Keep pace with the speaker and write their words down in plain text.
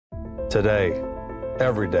Today,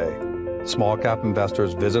 every day, small cap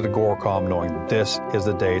investors visit Agoracom knowing this is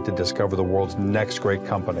the day to discover the world's next great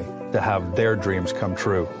company, to have their dreams come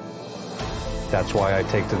true. That's why I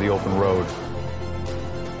take to the open road,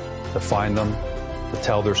 to find them, to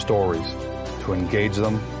tell their stories, to engage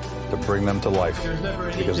them, to bring them to life,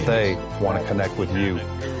 because they want to connect with you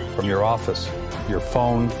from your office, your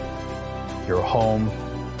phone, your home,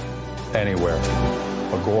 anywhere.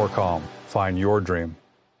 Agoracom, find your dream.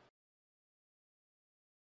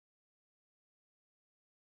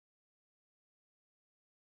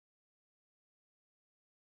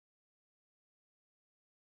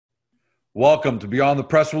 Welcome to Beyond the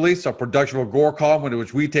Press Release, a production of Agoracom, in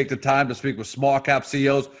which we take the time to speak with small cap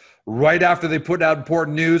CEOs right after they put out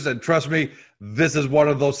important news. And trust me, this is one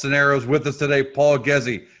of those scenarios. With us today, Paul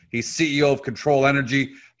Ghezzi. He's CEO of Control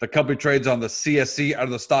Energy. The company trades on the CSE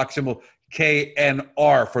under the stock symbol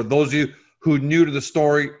KNR. For those of you who are new to the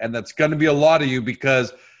story, and that's going to be a lot of you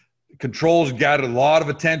because Control's gathered a lot of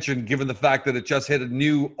attention given the fact that it just hit a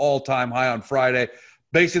new all-time high on Friday.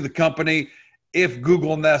 Basically, the company, if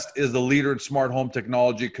Google Nest is the leader in smart home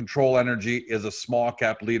technology, Control Energy is a small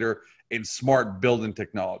cap leader in smart building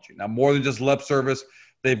technology. Now, more than just lip service,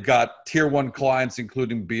 they've got tier one clients,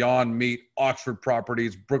 including Beyond Meat, Oxford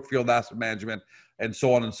Properties, Brookfield Asset Management, and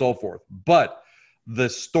so on and so forth. But the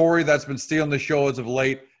story that's been stealing the show as of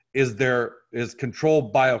late is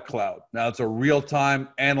Control BioCloud. Now, it's a real-time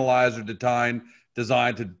analyzer designed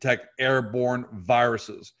to detect airborne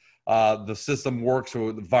viruses. The system works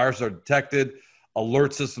so the viruses are detected,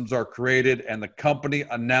 alert systems are created, and the company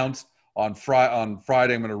announced on Friday,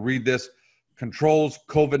 I'm going to read this, Control's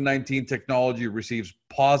COVID-19 technology receives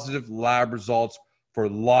positive lab results for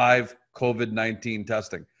live COVID-19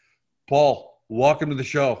 testing. Paul, welcome to the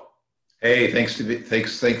show. Hey, thanks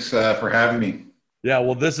for having me. Yeah,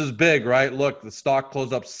 well, this is big, right? Look, the stock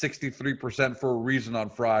closed up 63% for a reason on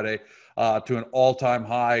Friday to an all-time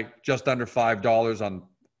high, just under $5 on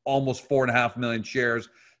almost 4.5 million shares.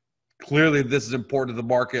 Clearly, this is important to the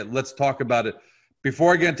market. Let's talk about it.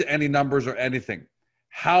 Before I get into any numbers or anything,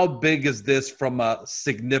 how big is this from a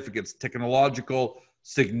technological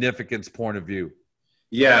significance point of view?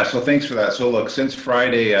 Yeah, so thanks for that. So look, since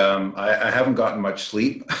Friday, I haven't gotten much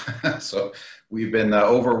sleep. So we've been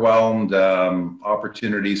overwhelmed,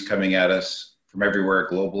 opportunities coming at us from everywhere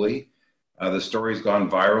globally. The story's gone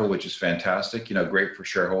viral, which is fantastic, great for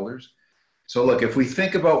shareholders. So look, if we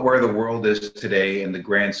think about where the world is today in the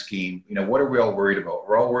grand scheme, what are we all worried about?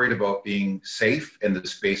 We're all worried about being safe in the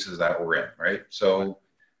spaces that we're in, right? So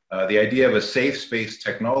the idea of a safe space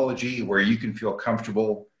technology where you can feel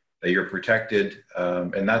comfortable that you're protected,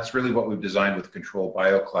 and that's really what we've designed with Control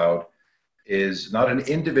BioCloud, is not an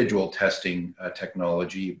individual testing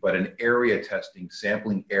technology, but an area testing,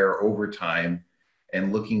 sampling air over time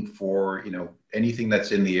and looking for anything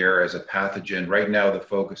that's in the air as a pathogen. Right now, the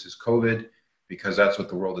focus is COVID, because that's what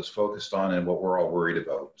the world is focused on and what we're all worried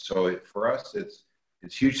about. So for us, it's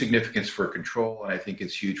huge significance for Control, and I think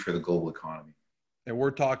it's huge for the global economy. And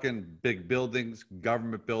we're talking big buildings,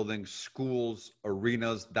 government buildings, schools,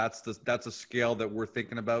 arenas. That's a scale that we're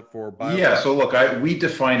thinking about for bio. Yeah, so look, we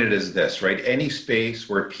define it as this, right? Any space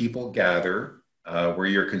where people gather, where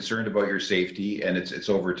you're concerned about your safety, and it's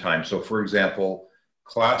over time. So for example,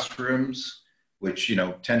 classrooms, which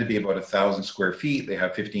tend to be about 1,000 square feet. They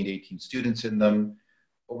have 15 to 18 students in them.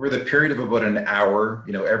 Over the period of about an hour,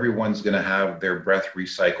 everyone's going to have their breath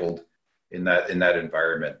recycled in that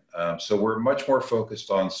environment. So we're much more focused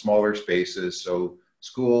on smaller spaces. So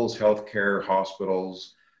schools, healthcare,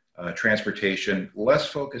 hospitals, transportation. Less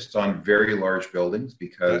focused on very large buildings,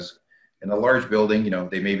 because in a large building,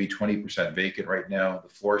 they may be 20% vacant right now. The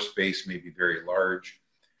floor space may be very large.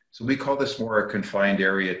 So we call this more a confined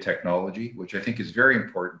area technology, which I think is very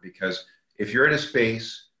important, because if you're in a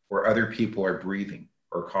space where other people are breathing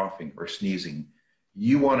or coughing or sneezing,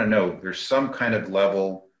 you want to know there's some kind of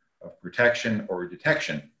level of protection or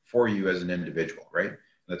detection for you as an individual, right?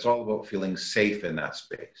 And it's all about feeling safe in that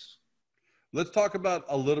space. Let's talk about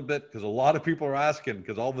a little bit, because a lot of people are asking,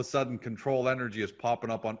 because all of a sudden Control Energy is popping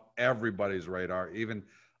up on everybody's radar. Even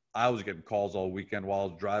I was getting calls all weekend while I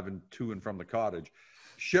was driving to and from the cottage.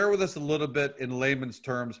 Share with us a little bit in layman's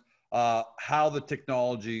terms how the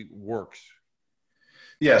technology works.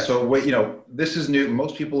 Yeah, so this is new.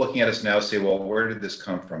 Most people looking at us now say, well, where did this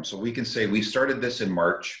come from? So we can say we started this in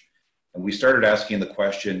March, and we started asking the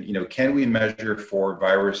question, can we measure for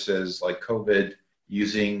viruses like COVID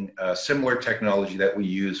using similar technology that we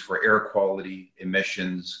use for air quality,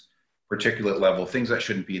 emissions, particulate level, things that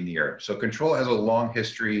shouldn't be in the air. So Control has a long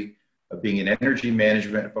history of being in energy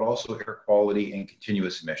management, but also air quality and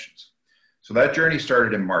continuous emissions. So that journey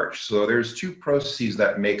started in March. So there's two processes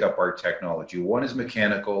that make up our technology. One is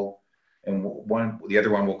mechanical, and the other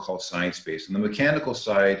one we'll call science-based. On the mechanical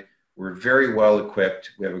side, we're very well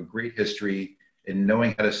equipped. We have a great history in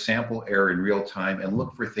knowing how to sample air in real time and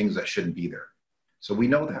look for things that shouldn't be there. So we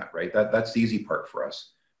know that, right? That's the easy part for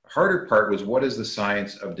us. The harder part was, what is the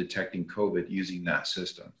science of detecting COVID using that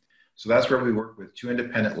system? So that's where we work with two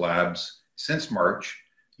independent labs since March,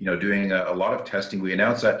 doing a lot of testing. We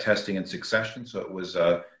announced that testing in succession. So it was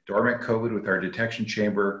dormant COVID with our detection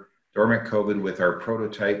chamber, dormant COVID with our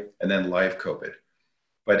prototype, and then live COVID.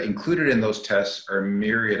 But included in those tests are a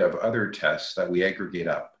myriad of other tests that we aggregate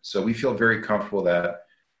up. So we feel very comfortable that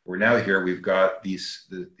we're now here. We've got the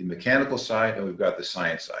mechanical side and we've got the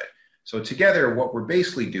science side. So together, what we're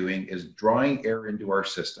basically doing is drawing air into our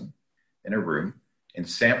system in a room and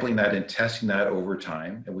sampling that and testing that over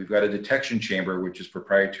time. And we've got a detection chamber, which is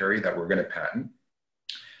proprietary, that we're going to patent,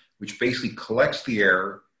 which basically collects the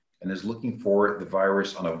air and is looking for the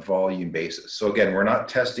virus on a volume basis. So again, we're not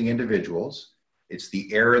testing individuals. It's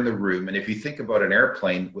the air in the room. And if you think about an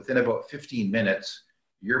airplane, within about 15 minutes,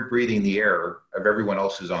 you're breathing the air of everyone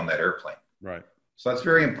else who's on that airplane. Right. So that's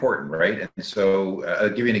very important, right? And so I'll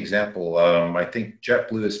give you an example. I think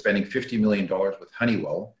JetBlue is spending $50 million with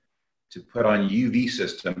Honeywell to put on UV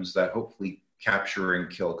systems that hopefully capture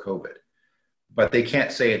and kill COVID. But they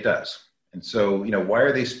can't say it does. And so, why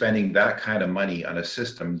are they spending that kind of money on a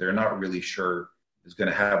system they're not really sure is going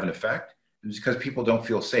to have an effect? It's because people don't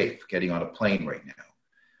feel safe getting on a plane right now.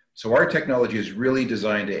 So our technology is really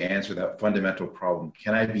designed to answer that fundamental problem.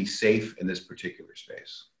 Can I be safe in this particular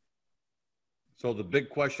space? So the big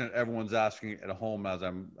question that everyone's asking at home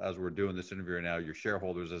as we're doing this interview right now, your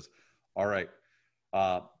shareholders, is, all right,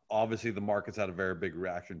 obviously the market's had a very big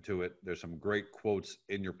reaction to it. There's some great quotes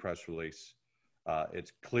in your press release.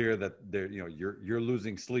 It's clear that you're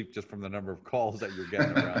losing sleep just from the number of calls that you're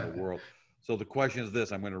getting around the world. So the question is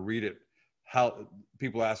this, I'm going to read it. How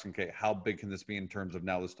people are asking, okay, how big can this be in terms of,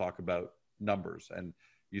 now let's talk about numbers. And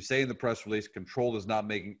you say in the press release, Kontrol is not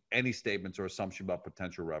making any statements or assumption about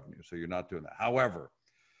potential revenue. So you're not doing that. However,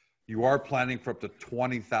 you are planning for up to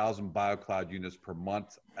 20,000 BioCloud units per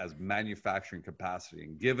month as manufacturing capacity.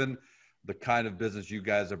 And given the kind of business you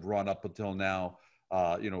guys have run up until now,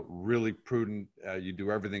 really prudent, you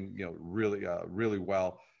do everything, really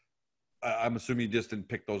well. I'm assuming you just didn't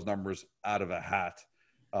pick those numbers out of a hat.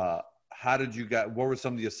 What were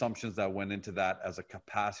some of the assumptions that went into that as a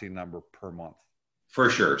capacity number per month? For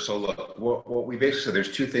sure. So look, what we basically said,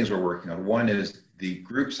 there's two things we're working on. One is the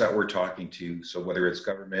groups that we're talking to. So whether it's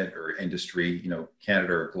government or industry,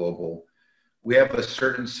 Canada or global, we have a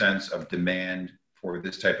certain sense of demand for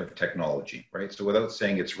this type of technology, right? So without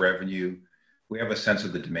saying it's revenue, we have a sense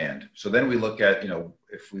of the demand. So then we look at,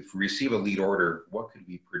 if we receive a lead order, what could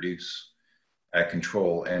we produce at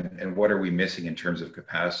Kontrol, and what are we missing in terms of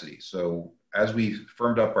capacity? So as we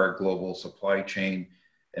firmed up our global supply chain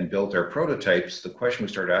and built our prototypes, the question we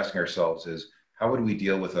started asking ourselves is, how would we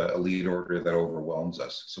deal with a lead order that overwhelms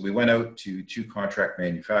us? So we went out to two contract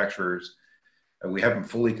manufacturers. We haven't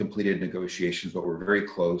fully completed negotiations, but we're very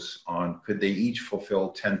close on, could they each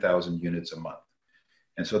fulfill 10,000 units a month?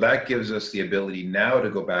 And so that gives us the ability now to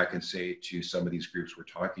go back and say to some of these groups we're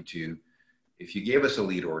talking to, if you gave us a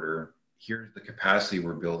lead order, here's the capacity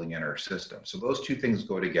we're building in our system. So those two things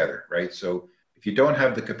go together, right? So if you don't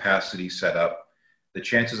have the capacity set up, the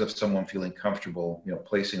chances of someone feeling comfortable,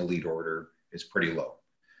 placing a lead order is pretty low.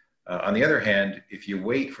 On the other hand, if you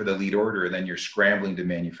wait for the lead order and then you're scrambling to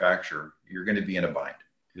manufacture, you're going to be in a bind.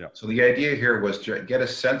 Yeah. So the idea here was to get a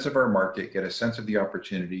sense of our market, get a sense of the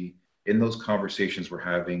opportunity in those conversations we're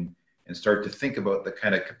having, and start to think about the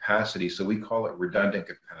kind of capacity. So we call it redundant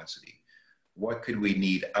capacity. What could we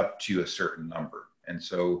need up to a certain number? And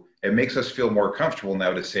so it makes us feel more comfortable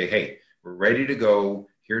now to say, hey, we're ready to go.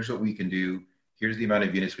 Here's what we can do. Here's the amount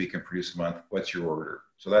of units we can produce a month. What's your order?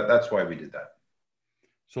 So that's why we did that.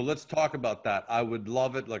 So let's talk about that. I would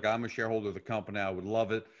love it. Like, I'm a shareholder of the company. I would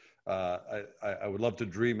love it. I would love to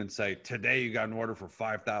dream and say, today you got an order for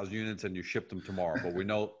 5,000 units and you ship them tomorrow. But we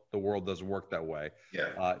know the world doesn't work that way.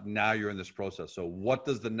 Yeah. Now you're in this process. So what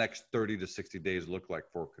does the next 30 to 60 days look like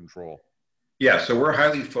for Kontrol? Yeah, so we're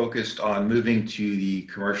highly focused on moving to the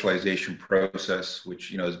commercialization process,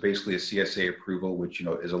 which is basically a CSA approval, which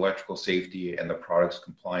is electrical safety and the product's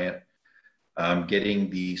compliant.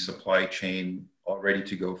 Getting the supply chain all ready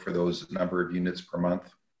to go for those number of units per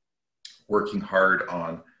month. Working hard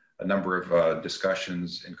on a number of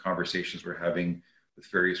discussions and conversations we're having with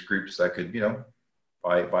various groups that could,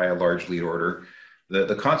 buy a large lead order.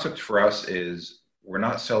 The concept for us is, we're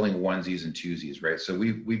not selling onesies and twosies, right? So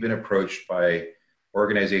we've been approached by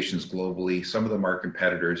organizations globally. Some of them are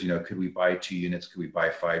competitors. Could we buy 2 units? Could we buy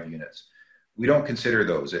 5 units? We don't consider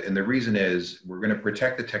those. And the reason is we're going to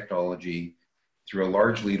protect the technology through a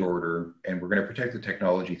large lead order, and we're going to protect the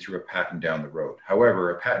technology through a patent down the road.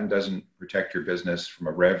 However, a patent doesn't protect your business from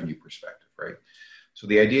a revenue perspective, right? So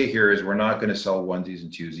the idea here is we're not going to sell onesies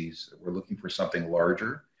and twosies. We're looking for something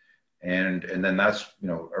larger. And then that's,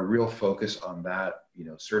 a real focus on that,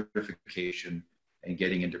 certification and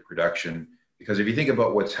getting into production. Because if you think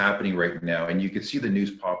about what's happening right now, and you can see the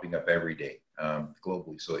news popping up every day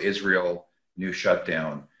globally. So Israel, new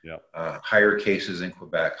shutdown, higher cases in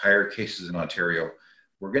Quebec, higher cases in Ontario.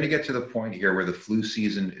 We're going to get to the point here where the flu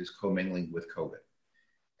season is commingling with COVID.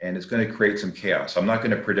 And it's going to create some chaos. I'm not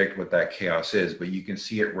going to predict what that chaos is, but you can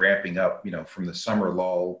see it ramping up, from the summer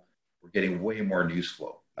lull. We're getting way more news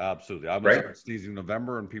flow. Absolutely. I'm going to start sneezing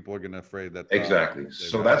November, and people are going to be afraid that. Exactly.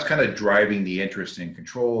 So that's kind of driving the interest in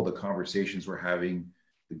control, the conversations we're having,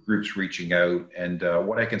 the groups reaching out. And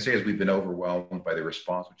what I can say is we've been overwhelmed by the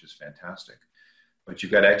response, which is fantastic. But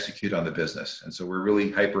you've got to execute on the business. And so we're really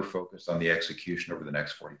hyper-focused on the execution over the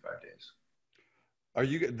next 45 days.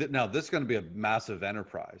 Now, this is going to be a massive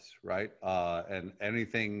enterprise, right? And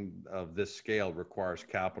anything of this scale requires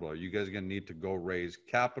capital. Are you guys going to need to go raise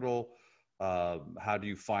capital? How do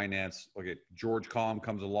you finance? Okay, George Calm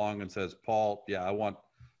comes along and says, Paul, yeah, I want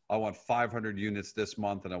 500 units this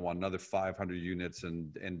month, and I want another 500 units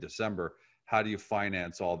in December. How do you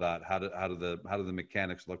finance all that? How do the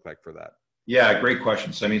mechanics look like for that? Yeah, great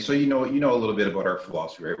question. So, so you know a little bit about our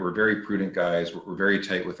philosophy, right? We're very prudent guys. We're very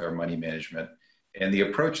tight with our money management. And the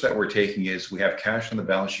approach that we're taking is we have cash on the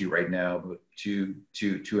balance sheet right now, about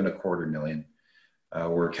 $2.25 million.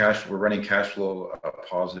 We're running cash flow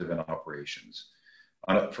positive in operations.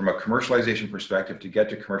 From a commercialization perspective, to get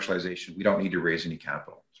to commercialization, we don't need to raise any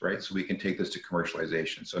capital, right? So we can take this to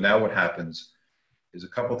commercialization. So now what happens is a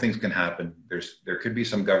couple things can happen. There could be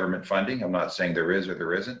some government funding. I'm not saying there is or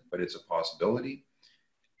there isn't, but it's a possibility.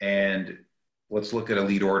 And let's look at a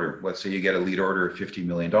lead order. Let's say you get a lead order of $50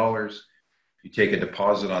 million. You take a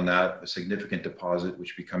deposit on that, a significant deposit,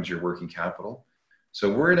 which becomes your working capital. So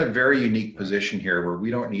we're in a very unique position here where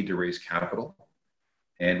we don't need to raise capital,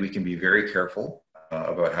 and we can be very careful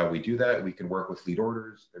about how we do that. We can work with lead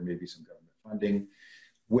orders. There may be some government funding,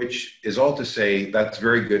 which is all to say that's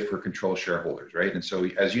very good for control shareholders, right? And so,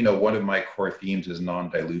 as you know, one of my core themes is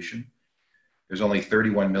non-dilution. There's only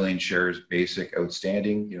 31 million shares basic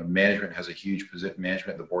outstanding. Management has a huge position.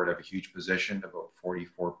 Management and the board have a huge position, about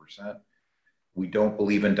 44%. We don't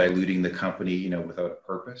believe in diluting the company, without a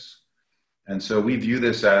purpose. And so we view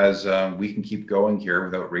this as we can keep going here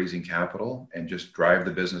without raising capital and just drive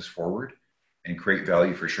the business forward and create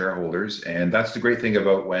value for shareholders. And that's the great thing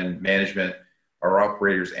about when management, our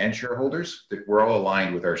operators and shareholders, that we're all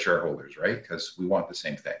aligned with our shareholders, right? Because we want the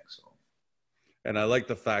same thing. So. And I like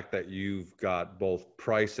the fact that you've got both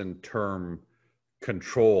price and term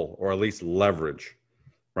control, or at least leverage,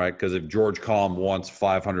 right? Because if George Calm wants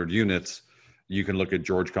 500 units, you can look at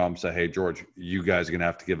George Calm and say, hey, George, you guys are going to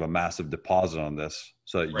have to give a massive deposit on this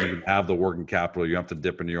so that you can have the working capital. You have to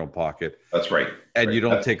dip into your own pocket. That's right. And you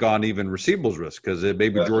don't take on even receivables risk, because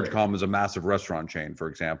maybe George Calm is a massive restaurant chain, for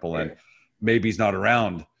example, and maybe he's not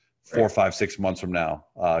around 4, 5, 6 months from now.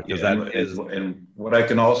 And what I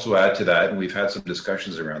can also add to that, and we've had some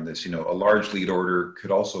discussions around this, a large lead order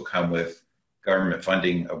could also come with government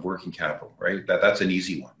funding of working capital, right? That's an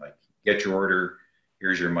easy one. Like, get your order,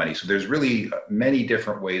 here's your money. So there's really many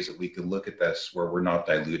different ways that we could look at this where we're not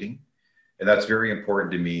diluting. And that's very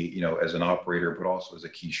important to me, as an operator, but also as a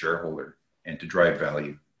key shareholder, and to drive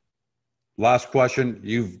value. Last question.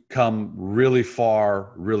 You've come really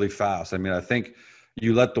far, really fast. I mean, I think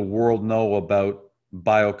you let the world know about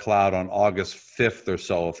BioCloud on August 5th or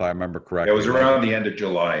so, if I remember correctly. It was around the end of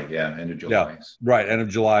July. Yeah, end of July. Yeah, right. End of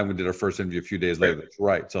July. And we did our first interview a few days later. That's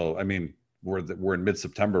right. So, I mean, we're in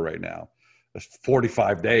mid-September right now.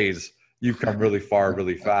 45 days, you've come really far,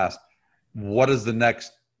 really fast. What is the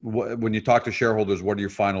next, when you talk to shareholders, what are your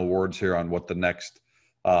final words here on what the next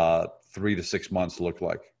 3 to 6 months look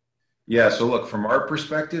like? Yeah, so look, from our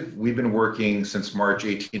perspective, we've been working since March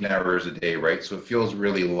 18 hours a day, right? So it feels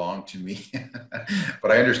really long to me.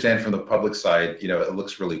 But I understand from the public side, it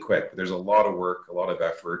looks really quick. But there's a lot of work, a lot of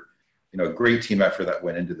effort, a great team effort that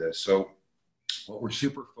went into this. So what we're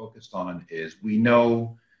super focused on is we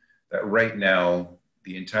know that right now,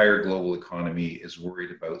 the entire global economy is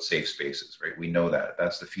worried about safe spaces, right? We know that.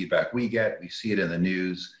 That's the feedback we get. We see it in the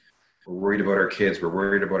news. We're worried about our kids. We're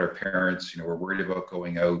worried about our parents. We're worried about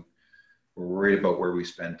going out. We're worried about where we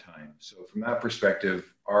spend time. So from that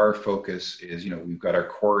perspective, our focus is, we've got our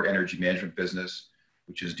core energy management business,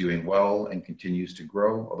 which is doing well and continues to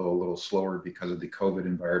grow, although a little slower because of the COVID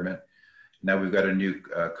environment. Now we've got a new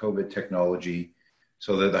COVID technology.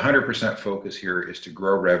 So the 100% focus here is to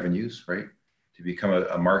grow revenues, right? To become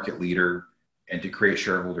a market leader and to create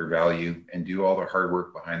shareholder value and do all the hard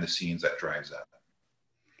work behind the scenes that drives that.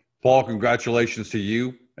 Paul, congratulations to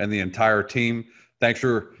you and the entire team. Thanks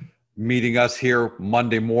for meeting us here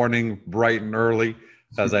Monday morning, bright and early,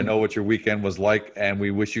 as I know what your weekend was like. And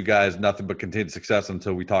we wish you guys nothing but continued success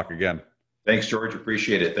until we talk again. Thanks, George.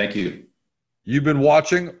 Appreciate it. Thank you. You've been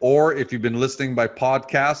watching, or if you've been listening by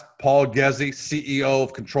podcast, Paul Ghezzi, CEO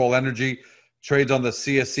of Control Energy, trades on the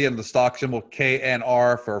CSE and the stock symbol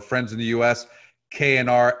KNR for our friends in the US,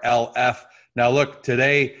 KNRLF. Now, look,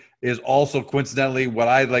 today is also coincidentally what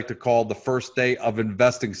I'd like to call the first day of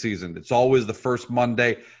investing season. It's always the first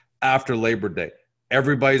Monday after Labor Day.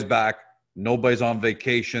 Everybody's back. Nobody's on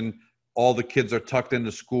vacation. All the kids are tucked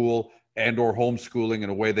into school and or homeschooling,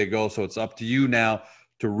 and away they go. So it's up to you now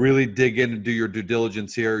to really dig in and do your due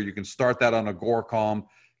diligence here. You can start that on Agoracom.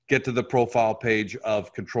 Get to the profile page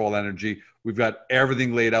of Control Energy. We've got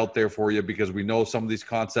everything laid out there for you because we know some of these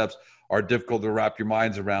concepts are difficult to wrap your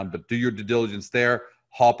minds around, but do your due diligence there.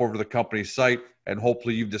 Hop over to the company's site, and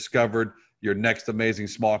hopefully you've discovered your next amazing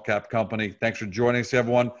small cap company. Thanks for joining us,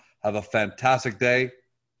 everyone. Have a fantastic day.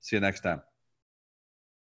 See you next time.